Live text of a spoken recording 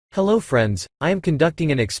Hello friends, I am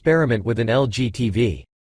conducting an experiment with an LG TV.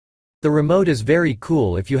 The remote is very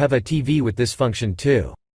cool if you have a TV with this function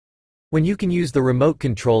too. When you can use the remote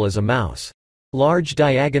control as a mouse. Large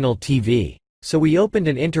diagonal TV. So we opened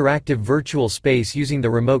an interactive virtual space using the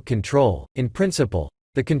remote control. In principle,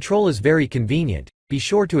 the control is very convenient. Be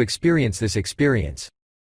sure to experience this experience.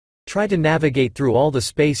 Try to navigate through all the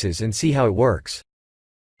spaces and see how it works.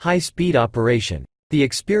 High-speed operation. The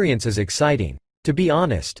experience is exciting. To be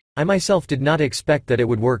honest, I myself did not expect that it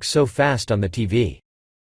would work so fast on the TV.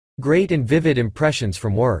 Great and vivid impressions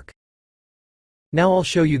from work. Now I'll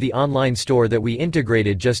show you the online store that we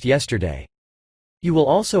integrated just yesterday. You will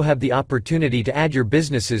also have the opportunity to add your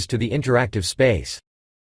businesses to the interactive space.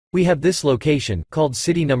 We have this location, called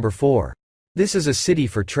City Number 4. This is a city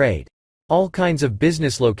for trade. All kinds of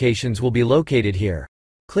business locations will be located here.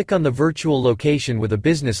 Click on the virtual location with a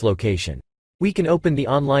business location. We can open the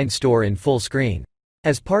online store in full screen.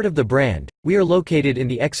 As part of the brand, we are located in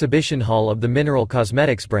the exhibition hall of the Mineral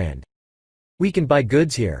Cosmetics brand. We can buy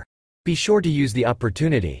goods here. Be sure to use the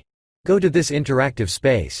opportunity. Go to this interactive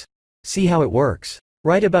space. See how it works.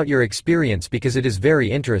 Write about your experience because it is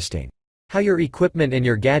very interesting. How your equipment and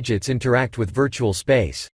your gadgets interact with virtual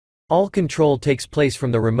space. All control takes place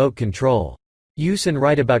from the remote control. Use and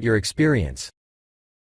write about your experience.